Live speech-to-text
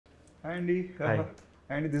Hi అండి. Hi.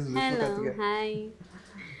 And this is విశ్వ Karthikeya. Hi.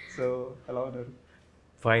 So ఎలా ఉన్నారు?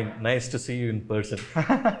 Fine. Nice to see you in person.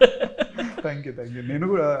 Thank you. నేను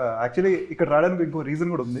కూడా యాక్చువల్లీ ఇక్కడ రావడానికి ఇంకో రీజన్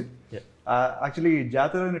కూడా ఉంది. Yeah. యాక్చువల్లీ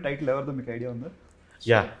జాతర అనే టైటిల్ ఎవరిదో మీకు ఐడియా ఉందా?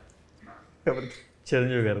 Yeah. ఎవరిది?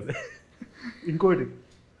 చిరంజీవి గారిది. ఇంకోటి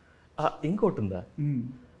ఇంకోటి ఉందా?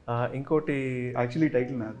 ఇంకోటి యాక్చువల్లీ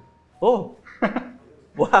టైటిల్ నాది. ఓ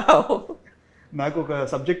వావ్. నాకు ఒక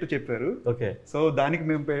సబ్జెక్ట్ చెప్పారు. ఓకే. సో దానికి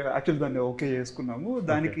మేము యాక్చువల్లీ దాన్ని ఓకే చేసుకున్నాము.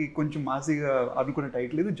 దానికి కొంచెం మాసిగా అనుకునే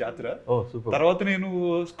టైటిల్ ఇది జాతర. ఓ సూపర్. తర్వాత నేను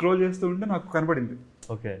స్క్రోల్ చేస్తూ ఉంటే నాకు కనపడింది.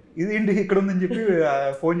 ఓకే. ఇదేంటి ఇక్కడ ఉందని చెప్పి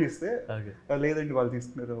ఫోన్ చేస్తే ఓకే. లేదండి వాళ్ళు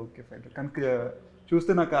తీసుకున్నారు. Okay fine. కనుక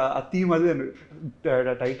చూస్తే నాకు ఆ థీమ్ అదే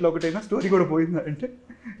టైటిల్ ఒకటైనా స్టోరీ కూడా పోయిందా అంటే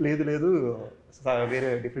లేదు వేరే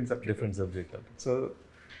డిఫరెంట్ సబ్జెక్ట్. సో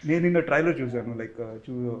నేను నిన్న ట్రైలర్ చూసాను. లైక్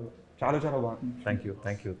చాలా బాగుంది. Thank you.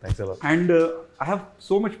 Thanks a lot. And I have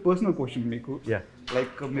so much personal question మీకు. యా.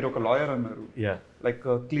 లైక్ మీరు ఒక లాయర్ అన్నారు, యా, లైక్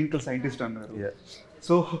క్లినికల్ సైంటిస్ట్ అన్నారు. యా.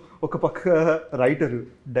 సో ఒక పక్క రైటర్,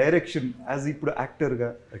 డైరెక్షన్, యాజ్ ఇప్పుడు యాక్టర్గా,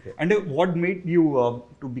 Okay. అంటే what made you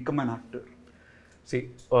to become an actor? See,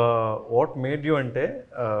 what made you అంటే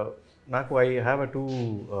నాకు ఐ హ్యావ్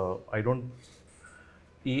ఐ డోంట్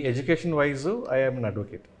ఈ education wise I am an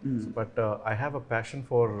advocate, but I have a passion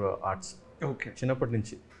for arts okay. చిన్నప్పటి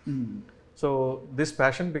నుంచి. So this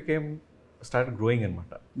passion start growing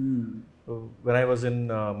అనమాట. When I was in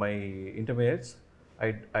my intermediates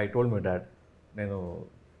I told my dad నేను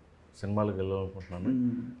సినిమాలకు వెళ్ళాలనుకుంటున్నాను,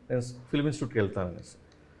 నేను film ఇన్స్టిట్యూట్కి వెళ్తాను అనేసి.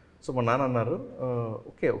 సో మా నాన్న అన్నారు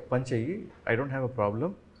ఓకే ఒక పని చెయ్యి, I don't have a problem,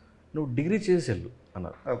 నువ్వు డిగ్రీ చేసి వెళ్ళు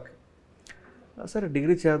అన్నారు. ఓకే. సరే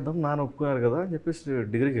డిగ్రీ చేద్దాం నాన్న ఒప్పుకున్నారు కదా అని చెప్పేసి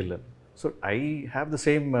డిగ్రీకి వెళ్ళాను. So I have the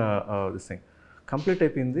same this thing. Complete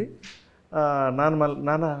అయిపోయింది.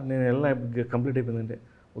 నాన్న నేను వెళ్ళిన కంప్లీట్ అయిపోయిందంటే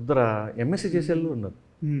వద్దురా ఎంఎస్సీ చేసి వెళ్ళు అన్నారు.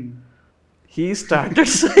 హీ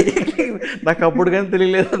స్టార్టెడ్ నాకు అప్పుడు కానీ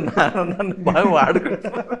తెలియలేదు, నాన్న నన్ను బాగా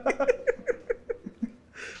వాడుకుంటున్నా.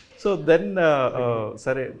 సో దెన్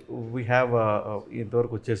సరే వీ హ్యావ్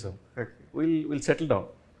ఇంతవరకు వచ్చేసాం, will settle down.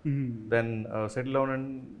 Then settle down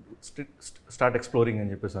and start exploring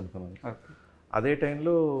అని చెప్పేసి అనుకున్నాను. అదే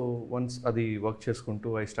టైంలో వన్స్ అది వర్క్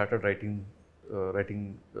చేసుకుంటూ I started writing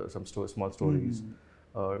some small stories,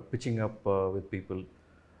 pitching up with people.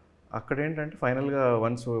 అక్కడ ఏంటంటే ఫైనల్గా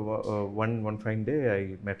one fine day I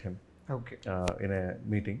met him in a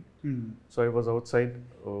meeting. So I was out side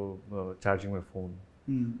charging my phone.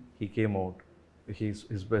 He came out.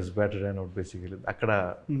 His better ran out basically. అక్కడ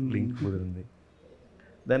link కుదిరింది.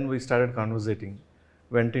 Then we started conversating,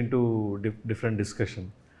 went into different discussion.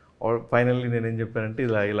 Or finally నేను ఏం చెప్పానంటే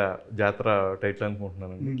ఇలా జాతర title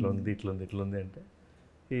అనుకుంటున్నానండి, ఇట్లా ఉంది అంటే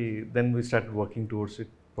then we started working towards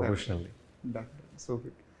it professionally. So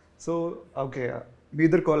good. So okay, మీ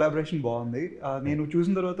ఇద్దరు కొలాబరేషన్ బాగుంది. నేను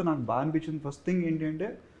చూసిన తర్వాత నాకు బాగా అనిపించింది. ఫస్ట్ థింగ్ ఏంటి అంటే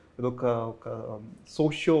ఒక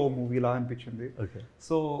సోషియో మూవీలా అనిపించింది.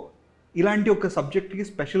 సో ఇలాంటి ఒక సబ్జెక్ట్కి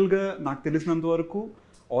స్పెషల్గా నాకు తెలిసినంత వరకు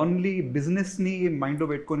ఓన్లీ బిజినెస్ని మైండ్లో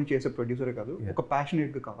పెట్టుకొని చేసే ప్రొడ్యూసరే కాదు, ఒక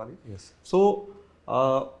ప్యాషనేట్గా కావాలి. సో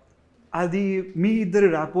అది మీ ఇద్దరు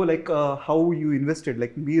rapport, like how you invested,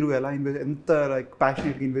 like మీరు ఎలా ఎంత లైక్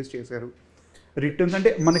ప్యాషనేట్గా ఇన్వెస్ట్ చేశారు? రిటర్న్స్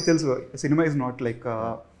అంటే మనకు తెలుసు సినిమా ఇస్ నాట్ లైక్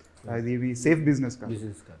అది సేఫ్ బిజినెస్ కాదు.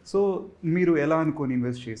 సో మీరు ఎలా అనుకొని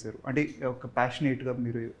ఇన్వెస్ట్ చేశారు? అంటే ఒక ప్యాషనేట్గా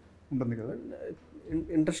మీరు ఉంటుంది కదా.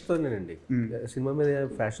 ఇంట్రెస్ట్తోనేనండి సినిమా మీద,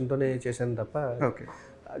 ఫ్యాషన్తోనే చేశాను తప్ప ఓకే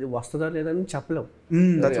అది వస్తుందా లేదని చెప్పలేం.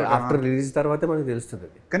 ఆఫ్టర్ రిలీజ్ తర్వాతే మనకు తెలుస్తుంది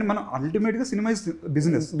అది. కానీ మనం అల్టిమేట్గా సినిమా ఇస్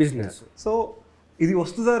బిజినెస్. సో ఇది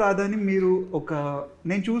వస్తుందా రాదా అని మీరు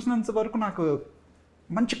నేను చూసినంత వరకు నాకు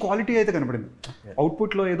మంచి క్వాలిటీ అయితే కనపడింది.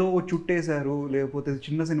 అవుట్పుట్లో ఏదో చుట్టేశారు లేకపోతే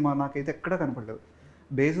చిన్న సినిమా నాకైతే ఎక్కడా కనపడలేదు.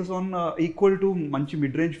 బేసిస్ ఆన్ ఈక్వల్ టు మంచి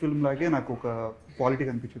మిడ్ రేంజ్ ఫిల్మ్ లాగే నాకు ఒక క్వాలిటీ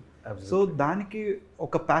కనిపించింది. సో దానికి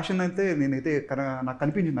ఒక ప్యాషన్ అయితే నేనైతే నాకు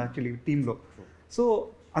కనిపించింది యాక్చువల్లీ టీంలో. సో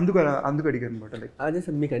అందుకు అడిగాను అనమాట. లైక్ అదే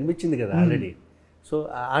సార్ మీకు అనిపించింది కదా ఆల్రెడీ. సో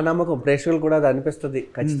ఆ నమ్మకం ప్రేక్షకులు కూడా అది అనిపిస్తుంది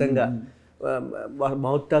ఖచ్చితంగా.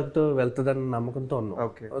 మౌత్ టాక్తో వెళ్తుందన్న నమ్మకంతో ఉన్నాం.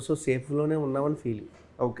 ఓకే. సో సేఫ్లోనే ఉన్నామని feeling.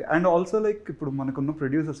 Okay. And also like ఇప్పుడు మనకున్న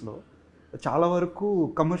ప్రొడ్యూసర్స్లో చాలా వరకు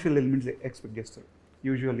కమర్షియల్ ఎలిమెంట్స్ ఎక్స్పెక్ట్ చేస్తారు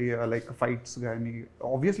యూజువల్లీ. లైక్ ఫైట్స్ కానీ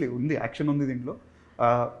ఆబ్వియస్లీ ఉంది, యాక్షన్ ఉంది దీంట్లో.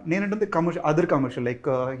 నేనంటే other commercial like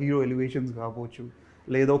hero elevations కావచ్చు,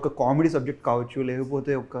 లేదా ఒక కామెడీ సబ్జెక్ట్ కావచ్చు,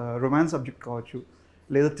 లేకపోతే ఒక రొమాన్స్ సబ్జెక్ట్ కావచ్చు,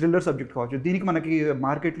 లేదా థ్రిల్లర్ సబ్జెక్ట్ కావచ్చు. దీనికి మనకి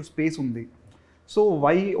మార్కెట్లో స్పేస్ ఉంది. సో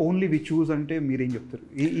వై ఓన్లీ వి చూస్ అంటే మీరేం చెప్తారు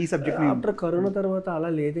ఈ సబ్జెక్ట్? ఆఫ్టర్ కరోనా తర్వాత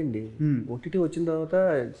అలా లేదండి. ఓటీటీ వచ్చిన తర్వాత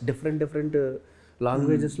డిఫరెంట్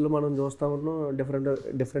లాంగ్వేజెస్లో మనం చూస్తూ ఉన్నాం.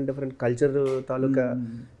 డిఫరెంట్ కల్చర్ తాలూకా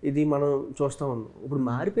ఇది మనం చూస్తూ ఉన్నాం. ఇప్పుడు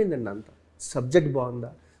మారిపోయిందండి అంత. సబ్జెక్ట్ బాగుందా,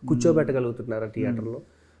 కూర్చోబెట్టగలుగుతున్నారా థియేటర్లో,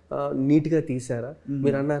 నీట్గా తీసారా?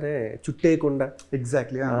 మీరు అన్నారే చుట్టేయకుండా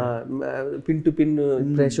ఎగ్జాక్ట్లీ పిన్ టు పిన్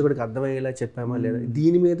ప్రేక్షకుడికి అర్థమయ్యేలా చెప్పామా లేదా,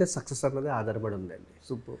 దీని మీద సక్సెస్ అన్నది ఆధారపడి ఉందండి.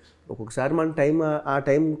 సూపర్. ఒక్కొక్కసారి మన ఆ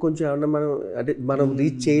టైం కొంచెం ఏమన్నా మనం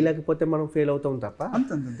రీచ్ చేయలేకపోతే మనం ఫెయిల్ అవుతాం తప్ప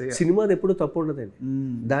సినిమాది ఎప్పుడు తప్పు ఉండదండి.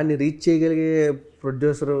 దాన్ని రీచ్ చేయగలిగే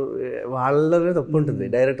ప్రొడ్యూసర్ వాళ్ళనే తప్పు ఉంటుంది,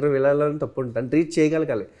 డైరెక్టర్ వీళ్ళలోనే తప్పు ఉంటుంది. అంటే రీచ్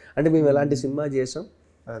చేయగలగాలి. అంటే మేము ఎలాంటి సినిమా చేసాం,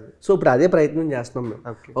 సో ఇప్పుడు అదే ప్రయత్నం చేస్తున్నాం మేము.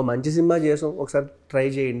 ఓ మంచి సినిమా చేసాం, ఒకసారి ట్రై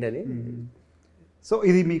చేయండి అని. సో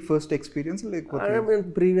ఇది మీ ఫస్ట్ ఎక్స్పీరియన్స్ లేకపోతే? నేను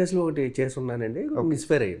ప్రీవియస్లో ఒకటి చేస్తున్నానండి,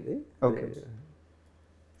 మిస్ఫైర్ అయ్యింది. ఓకే.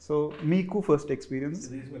 సో మీకు first experience?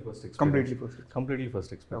 Completely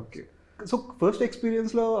first experience. Okay. So first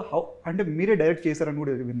ఎక్స్పీరియన్స్లో how అంటే మీరే డైరెక్ట్ చేశారని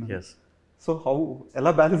కూడా విన్నాను. సో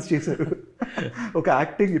ఎలా బ్యాలెన్స్ చేశారు? ఒక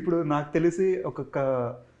యాక్టింగ్, ఇప్పుడు నాకు తెలిసి ఒక్కొక్క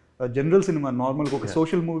జనరల్ సినిమా నార్మల్గా ఒక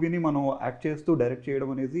సోషల్ మూవీని మనం యాక్ట్ చేస్తూ డైరెక్ట్ చేయడం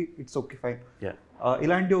అనేది ఇట్స్ ఓకే ఫైన్.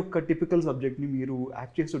 ఇలాంటి ఒక టిపికల్ సబ్జెక్ట్ని మీరు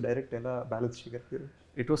యాక్ట్ చేస్తూ డైరెక్ట్ ఎలా బ్యాలెన్స్ చేయగలిగారు?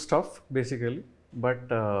 It was tough basically,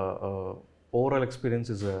 but overall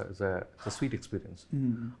experience is a sweet experience.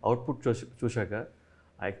 Output చూశాక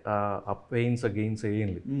ఆ పెయిన్స్ ఆ గెయిన్స్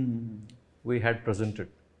ఏం లేదు. We had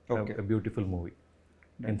presented beautiful movie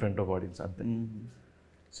in front of audience అంతే.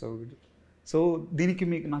 సో దీనికి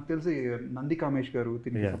మీకు నాకు తెలిసి నంది కామేష్ గారు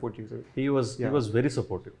దీనికి సపోర్ట్ చేశారు. He was very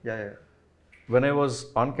supportive. When I was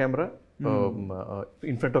on camera,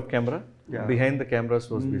 in front of camera, behind the cameras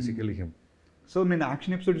was basically him. So నేను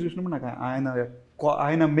action episode చూసినప్పుడు నాకు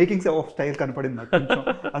ఆయన మేకింగ్ ఆఫ్ స్టైల్ కనపడింది నాకు కొంచెం.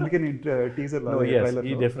 అందుకే నేను టీజర్ లో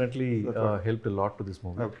he definitely helped a lot to this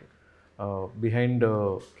movie. Okay. Behind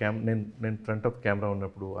నేను ఫ్రంట్ ఆఫ్ కెమెరా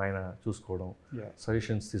ఉన్నప్పుడు ఆయన చూసుకోవడం,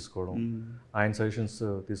 సజెషన్స్ తీసుకోవడం, ఆయన సజెషన్స్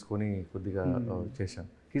తీసుకొని కొద్దిగా చేశాను.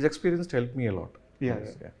 His experience help me a lot.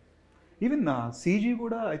 Even CG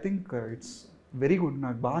కూడా I think it's very good,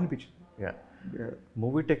 నాకు బాగా అనిపించింది.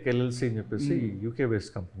 మూవీ టెక్ ఎల్ఎల్సి అని చెప్పేసి UK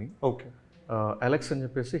based company. Okay. Alex అని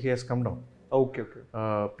చెప్పేసి he has come down. Okay.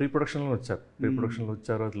 Pre ప్రొడక్షన్లో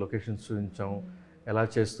వచ్చారు, అది లొకేషన్స్ చూపించాము, ఎలా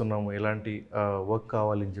చేస్తున్నాము, ఎలాంటి వర్క్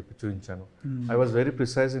కావాలి అని చెప్పి చూపించాను. I was very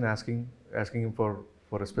precise in asking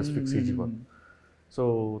for a specific CG work. So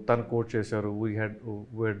తను కోట్ చేశారు. We had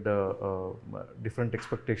different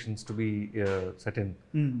expectations to be set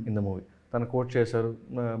in the movie. తను కోట్ చేశారు,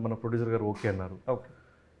 మన ప్రొడ్యూసర్ గారు ఓకే అన్నారు.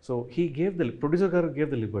 సో ప్రొడ్యూసర్ గారు gave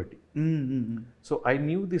the Liberty. So I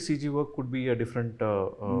knew the CG work could be a different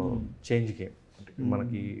change game. అంటే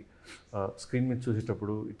మనకి screen మీద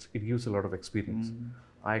చూసేటప్పుడు it gives a lot of experience.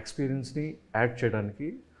 ఆ ఎక్స్పీరియన్స్ని యాడ్ చేయడానికి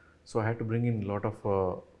so I had to bring in lot of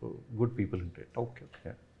good people into it. Okay.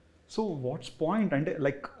 So what's point అంటే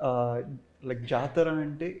like జాతర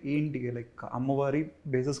అంటే ఏంటి? లైక్ అమ్మవారి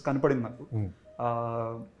బేసెస్ కనపడింది నాకు,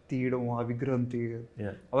 తీయడం, ఆ విగ్రహం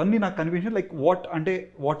అవన్నీ నాకు కనిపించింది. లైక్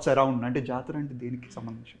వాట్స్ అరౌండ్ అంటే జాతర అంటే దేనికి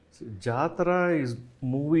సంబంధించి? జాతర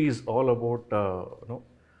movie is all about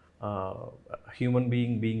human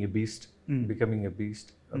being a beast, becoming a beast,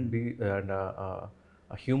 and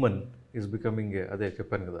a human is becoming అదే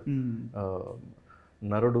చెప్పాను కదా,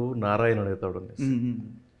 నరుడు నారాయణుడు అవుతాడు అనేసి,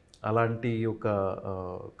 అలాంటి ఒక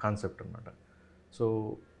కాన్సెప్ట్ అన్నమాట. సో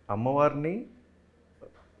అమ్మవారిని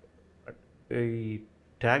ఈ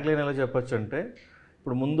ట్యాగ్ లైన్ ఎలా చెప్పచ్చు అంటే,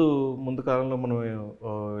 ఇప్పుడు ముందు కాలంలో మనం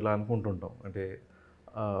ఇలా అనుకుంటుంటాం, అంటే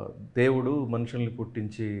దేవుడు మనుషుల్ని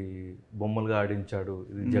పుట్టించి బొమ్మలుగా ఆడించాడు,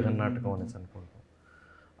 ఇది జగన్నాటకం అనేసి అనుకుంటాం.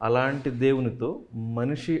 అలాంటి దేవునితో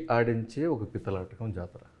మనిషి ఆడించే ఒక పిత్తలాటకం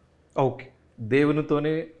జాతర. ఓకే.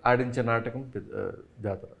 దేవునితోనే ఆడించే నాటకం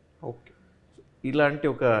జాతర. ఓకే. ఇలాంటి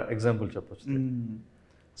ఒక ఎగ్జాంపుల్ చెప్పచ్చు.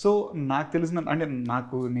 సో నాకు తెలిసిన అంటే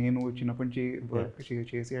నేను చిన్నప్పటి నుంచి వర్క్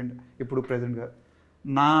చేసి అండ్ ఇప్పుడు ప్రెజెంట్గా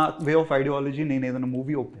నా వే ఆఫ్ ఐడియాలజీ, నేను ఏదైనా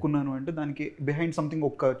మూవీ ఒప్పుకున్నాను అంటే దానికి బిహైండ్ సంథింగ్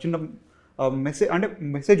ఒక చిన్న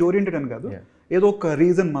మెసేజ్ ఓరియంటెడ్ అని కాదు, ఏదో ఒక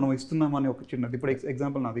రీజన్ మనం ఇస్తున్నామని ఒక చిన్నది. ఇప్పుడు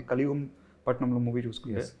ఎగ్జాంపుల్ నాది కలియుగం పట్నంలో మూవీ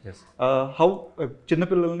చూసుకుంటే హౌ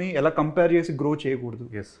చిన్నపిల్లల్ని ఎలా కంపేర్ చేసి గ్రో చేయకూడదు,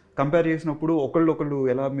 కంపేర్ చేసినప్పుడు ఒకళ్ళు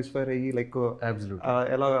ఎలా మిస్ఫైర్ అయ్యి లైక్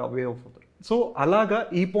ఎలా వే ఆఫ్ అవుతారు. సో అలాగా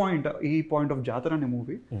ఈ పాయింట్ ఆఫ్ జాతర అనే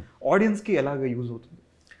మూవీ ఆడియన్స్కి ఎలాగ యూజ్ అవుతుంది?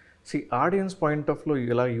 ఆడియన్స్ పాయింట్ ఆఫ్లో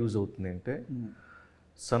ఎలా యూజ్ అవుతుంది అంటే,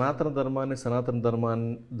 సనాతన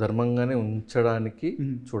ధర్మంగానే ఉంచడానికి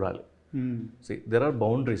చూడాలి. There are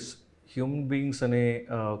boundaries. Human beings అనే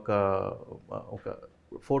ఒక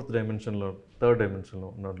ఫోర్త్ డైమెన్షన్లో, థర్డ్ డైమెన్షన్లో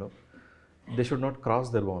ఉన్నట్లు they should not cross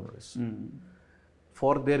there boundaries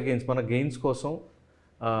far there gains. మన గెయిన్స్ కోసం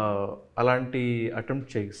అలాంటి అటెంప్ట్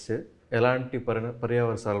చేస్తే ఎలాంటి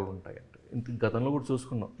పర్యావరణాలు ఉంటాయంటే, గతంలో కూడా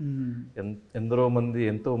చూసుకున్నాం.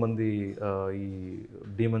 ఎంతో మంది ఈ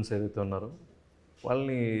డీమన్స్ ఏదైతే ఉన్నారో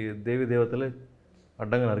వాళ్ళని దేవి దేవతలే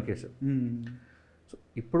అడ్డంగా నరికేశారు. సో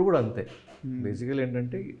ఇప్పుడు కూడా అంతే. బేసికల్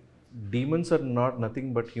ఏంటంటే demons are not nothing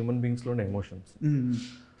but human బీయింగ్స్లోని emotions.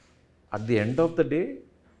 At the end of the day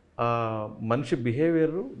మనిషి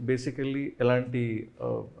బిహేవియర్ బేసికల్లీ ఎలాంటి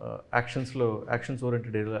యాక్షన్స్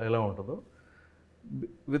ఓరియంటెడ్ ఎలా ఉంటుందో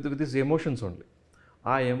విత్ దిస్ ఎమోషన్స్ ఓన్లీ.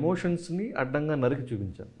 ఆ ఎమోషన్స్ని అడ్డంగా నరికి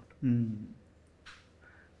చూపించాను అనమాట.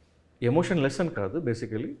 ఎమోషన్ లెస్ అని కాదు,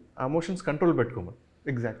 బేసికలీ ఆ ఎమోషన్స్ కంట్రోల్ పెట్టుకోమని.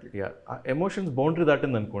 ఎగ్జాక్ట్లీ. యా, ఆ ఎమోషన్స్ బౌండరీ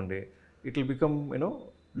దాటింది అనుకోండి, it will become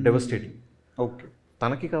devastating. Okay.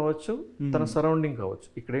 తనకి కావచ్చు, తన సరౌండింగ్ కావచ్చు.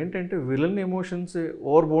 ఇక్కడ ఏంటంటే విలన్ ఎమోషన్స్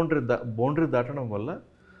ఓవర్ బౌండరీ దాటడం వల్ల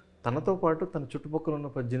తనతో పాటు తన చుట్టుపక్కల ఉన్న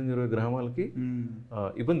 18-20 గ్రామాలకి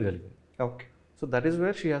ఇబ్బంది కలిగింది. Okay. So that is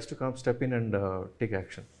where she has to come step in and take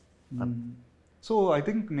action. So I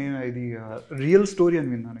think నేను ఇది రియల్ స్టోరీ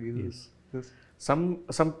అని విన్నాను. ఇది some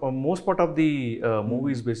most part of the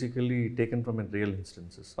movie is basically taken from in real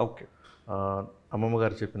instances. Okay. అమ్మమ్మ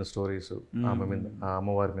గారు చెప్పిన stories, ఆమె మీద, ఆ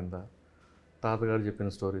అమ్మవారి మీద, తాతగారు చెప్పిన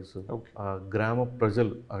స్టోరీస్, ఆ గ్రామ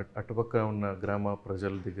ప్రజలు, అటుపక్క ఉన్న గ్రామ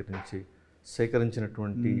ప్రజల దగ్గర నుంచి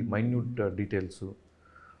సేకరించినటువంటి minute details.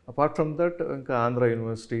 Apart from that ఇంకా ఆంధ్ర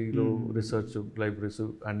యూనివర్సిటీలో రీసెర్చ్ లైబ్రరీస్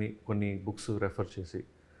అన్ని కొన్ని బుక్స్ రెఫర్ చేసి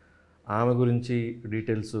ఆమె గురించి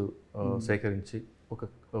డీటెయిల్స్ సేకరించి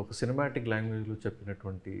ఒక సినిమాటిక్ లాంగ్వేజ్లో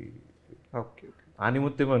చెప్పినటువంటి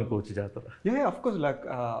ఆనిముత్యం అనుకోవచ్చు జాతర. Of course. లైక్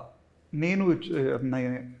నేను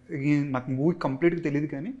నాకు మూవీ కంప్లీట్గా తెలియదు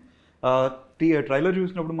కానీ ట్రైలర్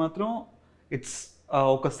చూసినప్పుడు మాత్రం ఇట్స్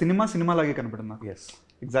ఒక సినిమా లాగే కనపడింది నాకు.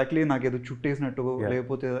 ఎగ్జాక్ట్లీ నాకు ఏదో చుట్టేసినట్టు,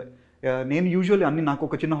 లేకపోతే నేను యూజువల్లీ నాకు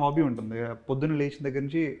ఒక చిన్న హాబీ ఉంటుంది. పొద్దున్న లేచిన దగ్గర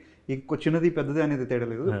నుంచి చిన్నది పెద్దది అనేది తేడా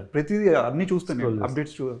లేదు, ప్రతిదీ అన్నీ చూస్తాను,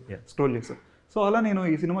 అప్డేట్స్ స్క్రోల్ చేస్తాను. సో అలా నేను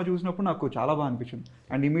ఈ సినిమా చూసినప్పుడు నాకు చాలా బాగా అనిపించింది.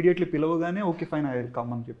 అండ్ ఇమీడియట్లీ పిలవగానే okay fine I will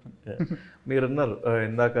come అని చెప్పాను. మీరు అన్నారు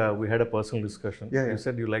ఇందాక we had a personal discussion. You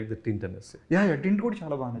said you like the tint అనేసి. టింట్ కూడా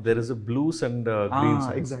చాలా బాగా. There is a blues and Greens.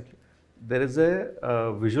 Exactly. There is a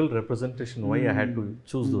visual representation why I had to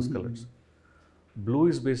choose those colors. Blue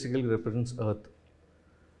is basically represents earth.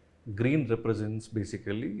 Green represents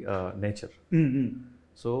basically nature.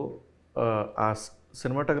 So ఆ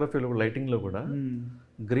సినిమాటోగ్రఫీలో లైటింగ్లో కూడా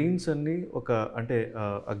Greens అన్ని ఒక అంటే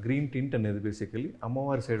ఆ green tint అనేది basically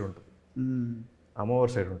అమ్మవారి side ఉంటుంది.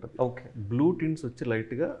 Okay. Blue tints వచ్చి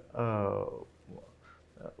లైట్గా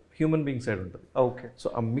హ్యూమన్ బీయింగ్ సైడ్ ఉంటుంది. ఓకే. సో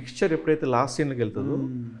ఆ మిక్స్చర్ ఎప్పుడైతే లాస్ట్ సీన్కి వెళ్తుందో,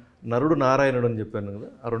 నరుడు నారాయణుడు అని చెప్పాను కదా,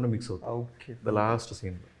 ఆ రెండు మిక్స్ అవుతాయి. Okay. The last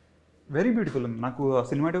scene very beautiful. నాకు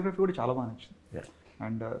సినిమాటోగ్రఫీ కూడా చాలా బాగా నచ్చింది.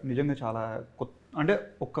 అండ్ నిజంగా చాలా అంటే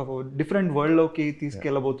ఒక డిఫరెంట్ వరల్డ్లోకి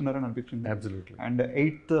తీసుకెళ్ళబోతున్నారని అనిపించింది. Absolutely. And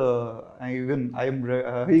 8th even I'm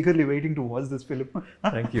eagerly waiting to watch this film.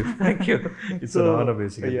 Thank you. It's an honor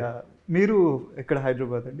basically. మీరు ఎక్కడ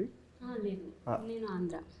హైదరాబాద్ అండి?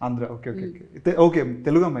 ఆంధ్ర. ఓకే.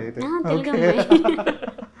 తెలుగు అమ్మాయి అయితే.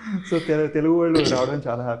 సో తెలుగు వాళ్ళు రావడం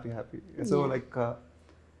చాలా హ్యాపీ. సో లైక్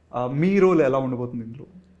మీ రోల్ ఎలా ఉండబోతుంది ఇందులో?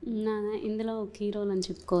 ఇందులో కీ రోల్ అని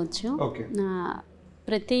చెప్పుకోవచ్చు. ఓకే.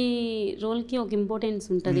 ప్రతి రోల్కి ఒక ఇంపార్టెన్స్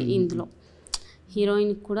ఉంటుంది ఇందులో.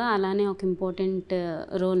 హీరోయిన్కి కూడా అలానే ఒక ఇంపార్టెంట్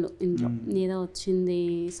రోల్ ఇందులో. ఏదో వచ్చింది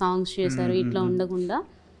సాంగ్స్ చేశారు ఇట్లా ఉండకుండా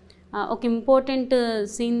ఒక ఇంపార్టెంట్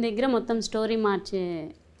సీన్ దగ్గర మొత్తం స్టోరీ మార్చే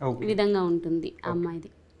విధంగా ఉంటుంది ఆ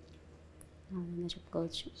అమ్మాయిది.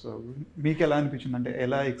 చెప్పుకోవచ్చు. సో మీకు ఎలా అనిపించింది, అంటే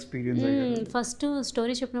ఎలా ఎక్స్పీరియన్స్? ఫస్ట్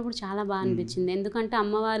స్టోరీ చెప్పినప్పుడు చాలా బాగా అనిపించింది. ఎందుకంటే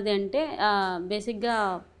అమ్మవారిది అంటే బేసిక్గా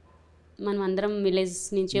మనం అందరం విలేజ్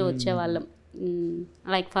నుంచే వచ్చేవాళ్ళం,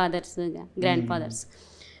 like fathers, grand fathers.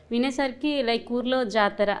 వినేసరికి like ఊర్లో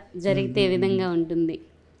జాతర జరిగితే విధంగా ఉంటుంది.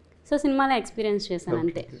 సో సినిమాలో ఎక్స్పీరియన్స్ చేశాను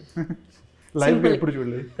అంతే.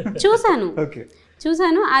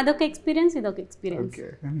 చూసాను, అదొక ఎక్స్పీరియన్స్, ఇదొక ఎక్స్పీరియన్స్.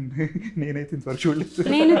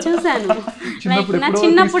 నేను చూసాను, లైక్ నా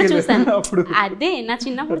చిన్నప్పుడు చూసాను. అదే నా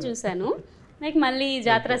చిన్నప్పుడు చూసాను, లైక్ మళ్ళీ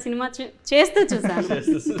జాతర సినిమా చేస్తూ చూసాను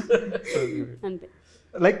అంతే.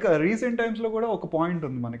 లైక్ రీసెంట్ టైమ్స్లో కూడా ఒక పాయింట్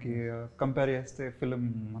ఉంది మనకి, కంపేర్ చేస్తే ఫిలిం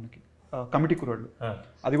మనకి కమిటీ కుర్రాళ్ళు,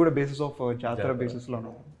 అది కూడా బేసిస్ ఆఫ్ జాతర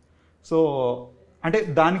బేసిస్లోనే. సో అంటే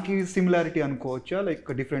దానికి సిమిలారిటీ అనుకోవచ్చా, లైక్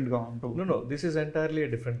డిఫరెంట్గా ఉంటుంది? No, this is entirely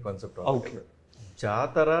different concept. Okay.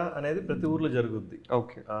 జాతర అనేది ప్రతి ఊర్లో జరుగుద్ది.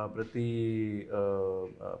 ఓకే. ప్రతి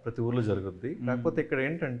ఊర్లో జరుగుద్ది. కాకపోతే ఇక్కడ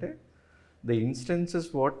ఏంటంటే the instances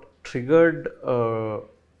what triggered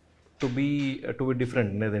to be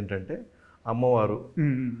different అనేది ఏంటంటే అమ్మవారు.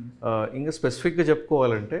 ఇంకా స్పెసిఫిక్గా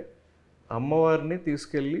చెప్పుకోవాలంటే అమ్మవారిని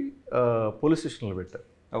తీసుకెళ్ళి పోలీస్ స్టేషన్లో పెట్టారు.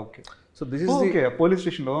 Okay. So this is the police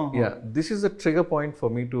స్టేషన్లో. This is the trigger point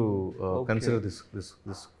for me to consider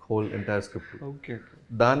this whole entire script. Okay.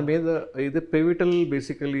 దాని మీద ఇది పివిటల్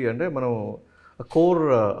బేసికలీ, అంటే మనం కోర్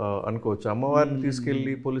అనుకోవచ్చు. అమ్మవారిని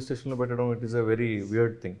తీసుకెళ్ళి పోలీస్ స్టేషన్లో పెట్టడం it is a very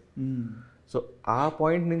weird thing. So ఆ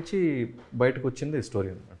పాయింట్ నుంచి బయటకు వచ్చింది స్టోరీ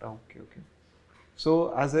అనమాట. Okay. Okay. So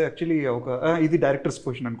as actually ఒక ఇది డైరెక్టర్స్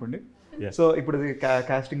క్వశ్చన్ అనుకోండి. సో ఇప్పుడు ఇది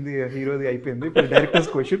కాస్టింగ్ది హీరోది అయిపోయింది, ఇప్పుడు డైరెక్టర్స్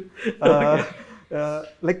క్వశ్చన్.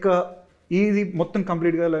 లైక్ ఇది మొత్తం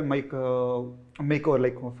కంప్లీట్గా make over,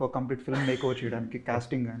 like complete film make over చేయడానికి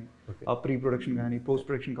కాస్టింగ్ కానీ, ప్రీ ప్రొడక్షన్ కానీ, పోస్ట్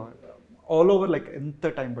ప్రొడక్షన్ కావాలి, ఆల్ ఓవర్ లైక్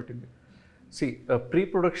ఎంత టైం పట్టింది? ప్రీ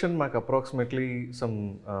ప్రొడక్షన్ మాకు అప్రాక్సిమేట్లీ సమ్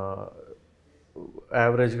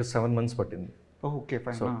యావరేజ్గా 7 months పట్టింది. Okay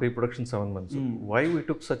fine. So pre production 7 months. Why we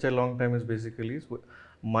took such a long time is basically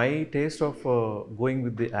my taste of going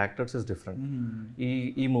with the actors is different.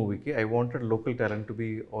 ఈ మూవీకి I wanted local talent to be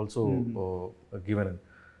also given in,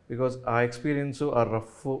 because our experience are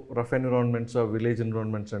rough environments or village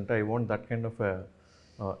environments అంటే I want that kind of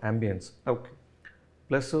ambience. Okay.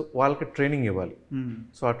 Plus వాళ్ళకి training ఇవ్వాలి.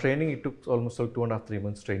 So ఆ training it took almost 2.5-3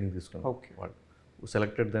 months training తీసుకున్నాం. Okay. వాళ్ళు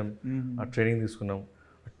selected them, ఆ training తీసుకున్నాం.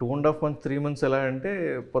 2.5 months 3 months ఎలా అంటే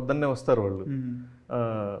పొద్దున్నే వస్తారు వాళ్ళు,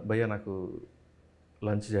 భయ్యా నాకు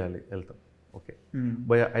లంచ్ చేయాలి, వెళ్తాం. ఓకే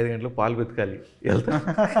భయ్యా 5 గంటలకు పాలు వెతకాలి, వెళ్తాం.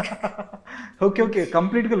 ఓకే ఓకే,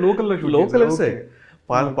 కంప్లీట్గా లోకల్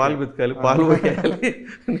పాలు వెతకాలి, పాలు పోయాలి,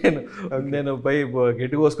 నేను పోయి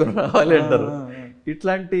గట్టి కోసుకొని రావాలి అంటారు.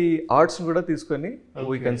 ఇట్లాంటి ఆర్ట్స్ కూడా తీసుకొని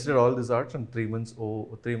we consider all this arts and 3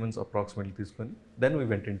 months approximately తీసుకొని then we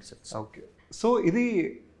went in sets. Okay. So ఇది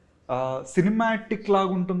సినిమాటిక్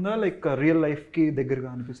లాగా ఉంటుందా, లైక్ రియల్ లైఫ్కి దగ్గరగా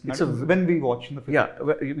అనిపిస్తుంది when we watch the film? Yeah,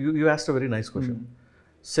 you asked a very nice question.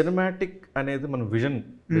 Cinematic అనేది మన vision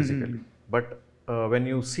basically, but when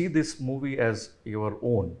you see this movie as your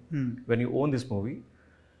own, when you own this movie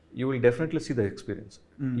you will definitely see the experience.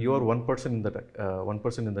 You are one person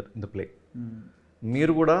in the play.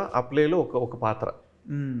 మీరు కూడా ఆ ప్లేలో ఒక పాత్ర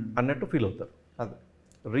అన్నట్టు feel అవుతారు.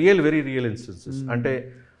 Very real instances. అంటే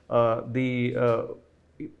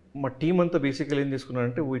మా టీమ్ అంతా బేసికల్ ఏం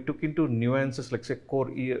తీసుకున్నారంటే we took in to nuances, like say core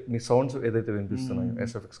me sounds ఏదైతే వినిపిస్తున్నాయో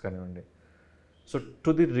ఎస్ఎఫ్ఎక్స్ కానివ్వండి, so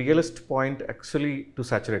to the realist point actually to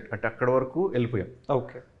saturate, అంటే అక్కడ వరకు వెళ్ళిపోయాం.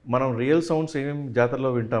 ఓకే. మనం రియల్ సౌండ్స్ ఏమేమి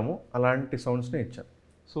జాతరలో వింటామో అలాంటి సౌండ్స్నే ఇచ్చాం.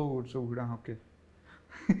 So good. ఓకే,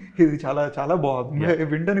 ఇది చాలా చాలా బాగుంది,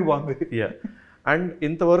 వింటని బాగుంది. యా, అండ్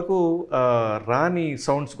ఇంతవరకు రాని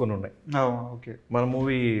సౌండ్స్ కొన్ని ఉన్నాయి. ఓకే. మన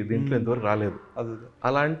మూవీ దీంట్లో ఇంతవరకు రాలేదు.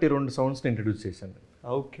 అలాంటి 2 సౌండ్స్ని ఇంట్రడ్యూస్ చేశాను.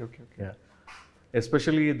 Okay okay okay. Yeah,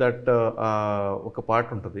 especially that ఒక పాట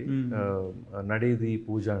ఉంటుంది, నడీది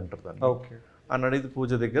పూజ అంటారు దాన్ని. ఓకే. ఆ నడీది పూజ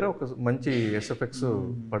దగ్గర ఒక మంచి ఎస్ఎఫ్ఎక్స్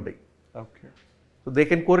పడ్డాయి. Okay. So they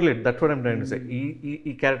can correlate, that what I'm trying to say.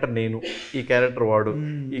 ఈ క్యారెక్టర్ నేను, ఈ క్యారెక్టర్ వాడు,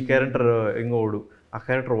 ఈ క్యారెక్టర్ ఇంకోడు, ఆ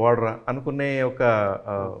క్యారెక్టర్ వాడరా అనుకునే ఒక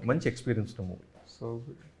మంచి experience movie. So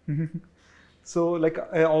so like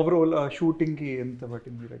overall షూటింగ్కి ఎంత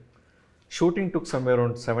పట్టింది? లైక్ షూటింగ్ టుక్ సమ్వేర్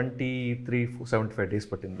అరౌండ్ 73-75 days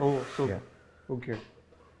పట్టింది. ఓకే.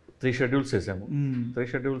 3 schedules చేసాము. 3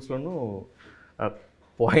 schedulesలోనూ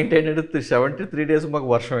పాయింట్ ఏంటంటే 73 days మాకు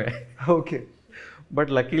వర్షమే. Okay.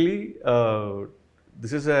 But luckily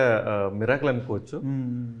this is a miracle అనుకోవచ్చు.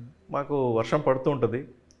 మాకు వర్షం పడుతూ ఉంటుంది,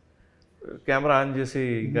 కెమెరా ఆన్ చేసి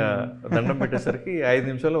ఇంకా దండం పెట్టేసరికి 5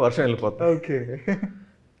 నిమిషాల్లో వర్షం వెళ్ళిపోతుంది. ఓకే.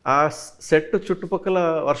 ఆ సెట్ చుట్టుపక్కల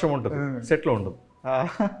వర్షం ఉంటుంది, సెట్లో ఉండదు.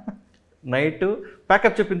 నైట్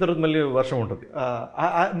ప్యాకప్ చెప్పిన తర్వాత మళ్ళీ వర్షం ఉంటుంది.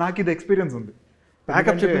 నాకు ఇది ఎక్స్పీరియన్స్ ఉంది.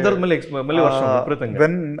 ప్యాకప్ చెప్పిన తర్వాత మళ్ళీ వర్షం విపరీతంగా.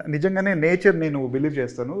 వెన్ నిజంగానే నేచర్ నేను బిలీవ్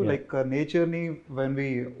చేస్తాను, లైక్ నేచర్ని వెన్ వి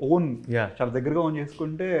ఓన్ చాలా దగ్గరగా ఓన్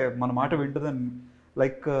చేసుకుంటే మన మాట వింటుందని.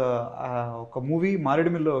 లైక్ ఒక మూవీ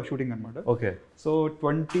మారేడుమిల్లో షూటింగ్ అనమాట. ఓకే. సో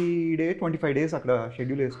 25 days అక్కడ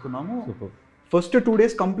షెడ్యూల్ వేసుకున్నాము. ఫస్ట్ 2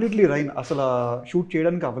 days కంప్లీట్లీ రైన్, అసలు షూట్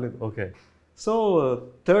చేయడానికి అవ్వలేదు. ఓకే. సో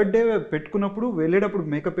 3rd day పెట్టుకున్నప్పుడు వెళ్ళేటప్పుడు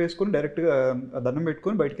మేకప్ వేసుకొని డైరెక్ట్గా దండం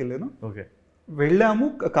పెట్టుకొని బయటకు వెళ్ళాను. ఓకే. వెళ్ళాము,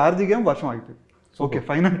 కార్ దిగాము, వర్షం ఆగిపోయింది. ఓకే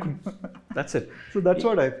ఫైన్ అనుకున్నా. That's it. So that's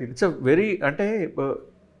what I feel. It's a very, అంటే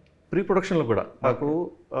ప్రీ ప్రొడక్షన్లో కూడా మాకు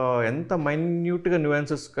ఎంత మైన్యూట్గా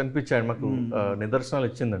న్యూయాన్సెస్ కనిపించాయి. మాకు నిదర్శనాలు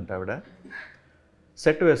ఇచ్చిందంటే ఆవిడ.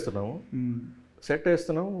 సెట్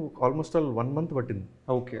వేస్తున్నాము ఆల్మోస్ట్ 1 month పట్టింది.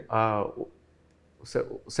 ఓకే.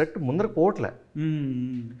 సెట్ ముందర పోవట్లే.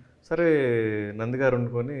 సరే నందిగారు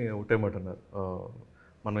వండుకొని ఒకటే మాట అన్నారు,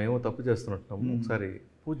 మనం ఏమో తప్పు చేస్తున్నట్టున్నాము, ఒకసారి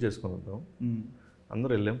పూజ చేసుకుని వద్దాం.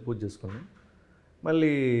 అందరూ వెళ్ళాం, పూజ చేసుకున్నాం.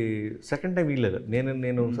 మళ్ళీ సెకండ్ టైం వీళ్ళలేదు,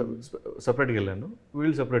 నేను సపరేట్గా వెళ్ళాను,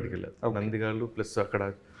 వీళ్ళు సపరేట్గా వెళ్ళారు. నందిగారు ప్లస్ అక్కడ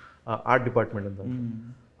ఆర్ట్ డిపార్ట్మెంట్ అంతా.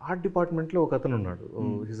 ఆర్ట్ డిపార్ట్మెంట్లో ఒక అతను ఉన్నాడు,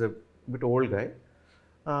 he's a bit old guy.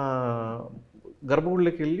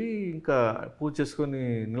 గర్భగుడిలోకి వెళ్ళి ఇంకా పూజ చేసుకొని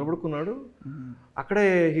నిలబడుకున్నాడు. అక్కడే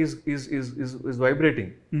ఈజ్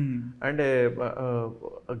వైబ్రేటింగ్ అండ్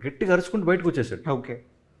గట్టిగా అరుచుకుంటూ బయటకు వచ్చేసాడు. ఓకే.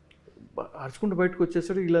 అరుచుకుంటూ బయటకు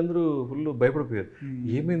వచ్చేసాడు. వీళ్ళందరూ ఫుల్ భయపడిపోయారు.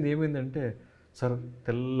 ఏమైంది అంటే, సార్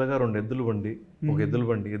తెల్లగా 2 ఎద్దుల బండి, ఒక ఎద్దుల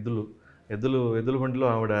బండిలో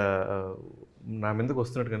ఆవిడ నా మీదకి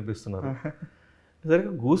వస్తున్నట్టు కనిపిస్తున్నారు.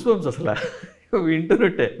 సరిగ్గా గూస్ బంప్స్ అసలు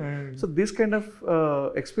వింటున్నట్టే. So these kind of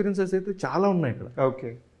experiences అయితే చాలా ఉన్నాయి ఇక్కడ.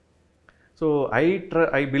 Okay. So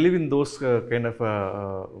I believe in those kind of.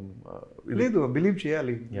 లేదు, బిలీవ్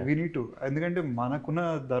చేయాలి, వీ నీడ్ టు. ఎందుకంటే మనకున్న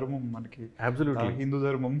ధర్మం మనకి అబ్సల్యూట్లీ హిందూ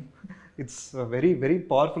ధర్మం, ఇట్స్ వెరీ వెరీ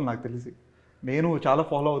పవర్ఫుల్. నాకు తెలిసి నేను చాలా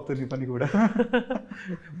ఫాలో అవుతుంది ఈ పని కూడా.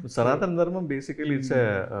 సనాతన ధర్మం basically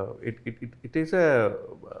it is a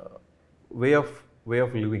way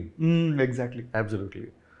of living. Exactly, absolutely.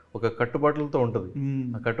 ఒక కట్టుబాట్లతో ఉంటుంది.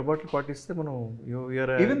 ఆ కట్టుబాట్లు పాటిస్తే మనం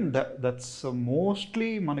ఈవెన్ దట్స్ మోస్ట్లీ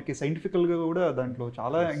మనకి సైంటిఫికల్గా కూడా దాంట్లో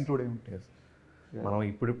చాలా ఇంక్లూడ్ అయి ఉంటాయి. మనం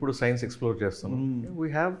ఇప్పుడు సైన్స్ ఎక్స్ప్లోర్ చేస్తున్నాం. We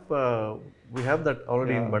have that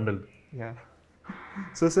already in bundle. Yeah.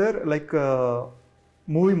 So sir, like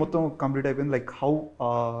movie మొత్తం కంప్లీట్ అయిపోయింది. Like how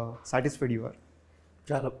satisfied you are?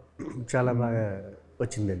 చాలా చాలా బాగా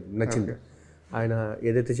వచ్చిందండి, నచ్చింది. ఆయన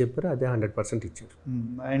ఏదైతే చెప్పారో అదే 100% ఇచ్చారు.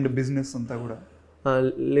 అండ్ బిజినెస్ అంతా కూడా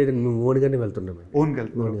లేదండి, మేము ఓన్గానే వెళ్తున్నాం.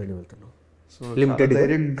 ఓన్గానే వెళ్తున్నాం. సో లిమిటెడ్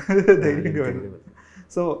ధైర్యంగా.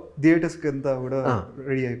 సో థియేటర్స్కి అంతా కూడా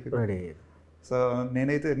రెడీ అయిపోయింది. సో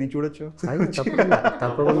నేను చూడొచ్చు?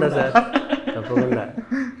 తప్పకుండా సార్, తప్పకుండా.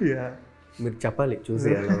 యా, మీరు చెప్పాలి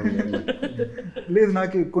చూసి. లేదు,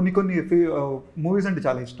 నాకు కొన్ని మూవీస్ అంటే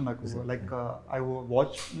చాలా ఇష్టం నాకు. Like I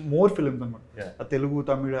watch more films అనమాట. తెలుగు,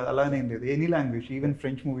 తమిళ అలానే ఏం లేదు, any language, even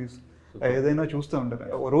French movies ఏదైనా చూస్తూ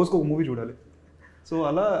ఉంటాను. రోజుకు ఒక మూవీ చూడాలి. సో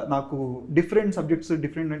అలా నాకు డిఫరెంట్ సబ్జెక్ట్స్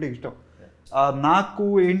డిఫరెంట్ అంటే ఇష్టం. నాకు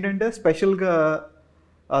ఏంటంటే స్పెషల్గా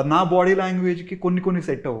నా బాడీ లాంగ్వేజ్కి కొన్ని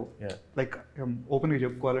సెట్ అవ్వవు. లైక్ ఓపెన్గా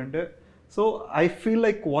చెప్పుకోవాలంటే, so I feel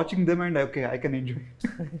like watching them and okay, I can enjoy.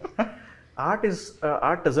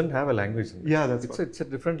 art doesn't have a language. Yeah, that's it's a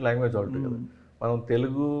different language altogether. మనం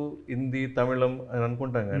తెలుగు, హిందీ, తమిళం అని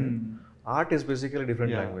అనుకుంటాం కానీ art is basically a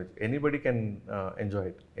different language. Anybody can enjoy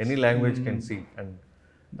it. Any language can see and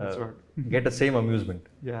get the same amusement.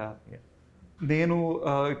 Yeah. నేను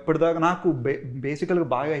ఇప్పటిదాకా నాకు బేసికల్గా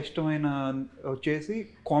బాగా ఇష్టమైన వచ్చేసి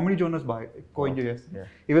కామెడీ జోనర్స్ బాగా ఎక్కువ ఎంజాయ్ చేస్తాను.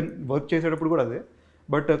 ఈవెన్ వర్క్ చేసేటప్పుడు కూడా అదే.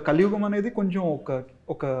 బట్ కలియుగం అనేది కొంచెం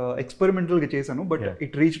ఒక ఎక్స్పెరిమెంటల్గా చేశాను, but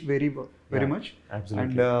it reach very very much.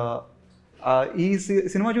 And ఈ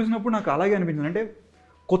సినిమా చూసినప్పుడు నాకు అలాగే అనిపించింది, అంటే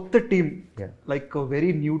కొత్త team, like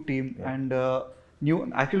very new team. And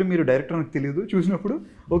actually మీరు డైరెక్టర్ నాకు తెలియదు, చూసినప్పుడు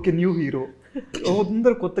ఓకే న్యూ హీరో,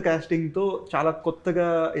 అందరు కొత్త కాస్టింగ్తో చాలా కొత్తగా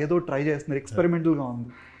ఏదో ట్రై చేస్తున్నారు, ఎక్స్పెరిమెంటల్గా ఉంది.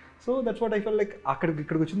 So that's what I full like.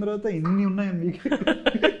 ఇక్కడికి వచ్చిన తర్వాత ఇన్ని ఉన్నాయి మీకు.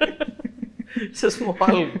 It's a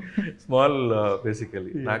small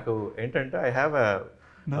basically. నాకు ఏంటంటే ఐ హ్యావ్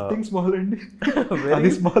నథింగ్ స్మాల్ అండి, అది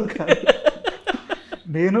స్మాల్ కాదు.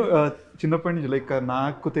 నేను చిన్నప్పటి నుంచి లైక్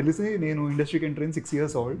నాకు తెలిసి నేను ఇండస్ట్రీకి ఎంటర్ అయిన 6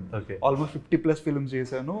 years old. ఆల్మోస్ట్ 50+ ఫిల్మ్స్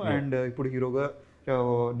చేశాను. అండ్ ఇప్పుడు హీరోగా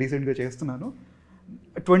డీసెంట్గా చేస్తున్నాను.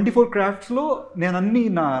 24 క్రాఫ్ట్స్లో నేను అన్నీ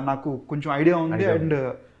నాకు కొంచెం ఐడియా ఉంది అండ్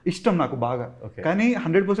ఇష్టం నాకు బాగా. కానీ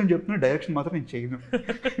 100% చెప్తున్నా, డైరెక్షన్ మాత్రం నేను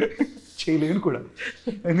చేయలేను కూడా,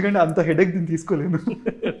 ఎందుకంటే అంత హెడేక్ దీన్ని తీసుకోలేను.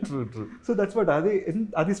 So that's what.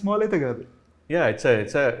 అది స్మాల్ అయితే కాదు. యా,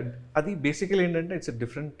 ఇట్స్ అది బేసికలీ ఏంటంటే ఇట్స్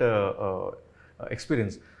డిఫరెంట్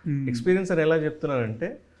ఎక్స్పీరియన్స్ అని ఎలా చెప్తున్నానంటే,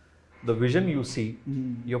 the vision you see,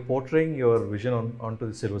 your portraying your vision on to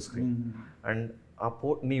the silver screen. And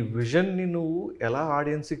నీ విజన్ని నువ్వు ఎలా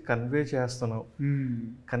ఆడియన్స్కి కన్విన్స్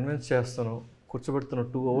చేస్తున్నావు, కూర్చోబెడుతున్నావు,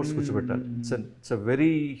 2 hours కూర్చోబెట్టాలి. It's a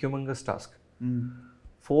very humongous task.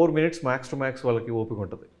 4 minutes max to max వాళ్ళకి ఓపిక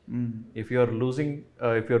ఉంటుంది. If you are losing,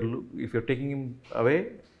 if you're taking him away,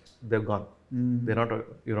 they gone, they not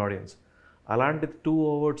your audience. అలాంటి 2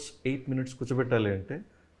 hours 8 minutes కూర్చోబెట్టాలి అంటే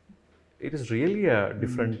it is really a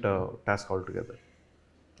different task all together.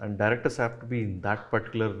 And directors have to be in that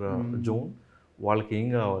particular zone. వాళ్ళకి ఏం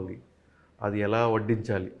కావాలి, అది ఎలా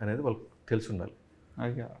వడ్డించాలి అనేది వాళ్ళకి తెలిసి ఉండాలి.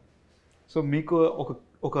 సో మీకు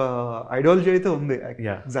ఒక ఐడియాలజీ అయితే ఉంది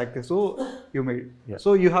exactly. So you made, so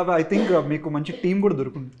you have, I think మీకు మంచి టీం కూడా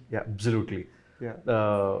దొరుకుంది. అబ్సల్యూట్లీ.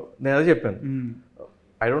 నేను అదే చెప్పాను.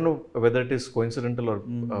 I don't know whether it is coincidental are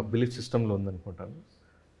belief సిస్టంలో ఉందనుకుంటాను.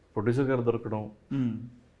 ప్రొడ్యూసర్ గారు దొరకడం,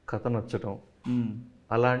 కథ నచ్చటం,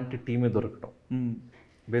 అలాంటి టీమే దొరకటం.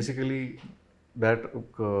 బేసికలీ దాట్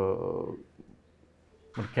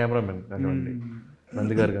మన కెమెరామెన్ కానివ్వండి,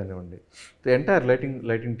 నంది గారు కానివ్వండి, ఎంటైర్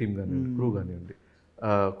లైటింగ్ టీమ్ కానివ్వండి, క్రూ కానివ్వండి,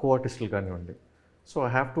 కో ఆర్టిస్టులు కానివ్వండి. So I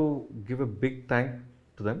have to give a big thank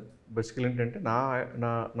to them. Basically ఏంటంటే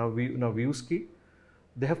నా వ్యూస్కి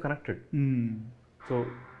దే హ్యావ్ కనెక్టెడ్. సో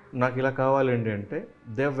నాకు ఇలా కావాలండి అంటే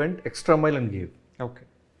they went extra mile and gave. Okay,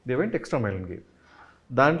 they went extra mile and gave.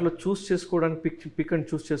 దాంట్లో చూస్ చేసుకోవడానికి పిక్ అండ్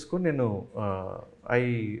చూస్ చేసుకొని నేను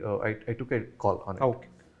I took a call on. Okay.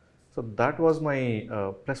 So that was my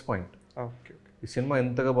plus point. Okay. ఈ cinema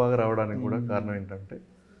ఎంతగా బాగా రావడానికి కూడా కారణం ఏంటంటే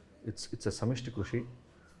ఇట్స్ ఎ సమిష్టి కృషి.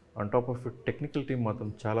 On top of it technical team మాత్రం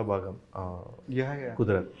చాలా బాగా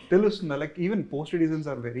కుదరదు, తెలుస్తుంది. Like even post designs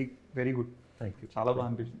are very very good. Thank you. చాలా బాగా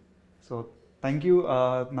అనిపించింది. సో థ్యాంక్ యూ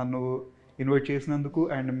నన్ను ఇన్వైట్ చేసినందుకు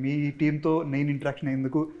అండ్ మీ టీంతో నేను ఇంటరాక్షన్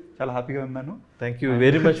అయ్యేందుకు చాలా హ్యాపీగా ఉన్నాను. Thank you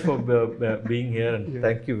very much for being here, and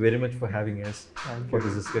thank you very much for having us for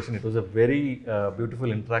this discussion. It was a very beautiful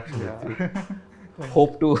interaction with you.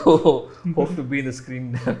 Hope to be in the screen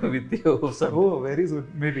with you. Oh, very soon,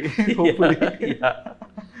 maybe. Hopefully.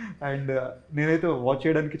 And నేనైతే watch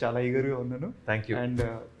చేయడానికి చాలా ఈగర్గా ఉన్నాను. Thank you. And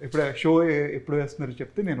ఇప్పుడు show ఎప్పుడు వేస్తున్నారో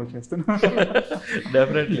చెప్తే నేను వచ్చేస్తాను.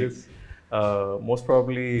 Definitely. Most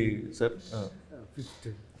probably sir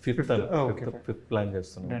fifth plan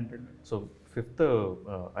చేస్తున్నాను. So fifth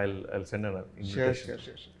I'll send an invitation.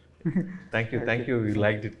 Sure. Thank you. You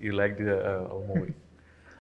liked it. You liked our movie.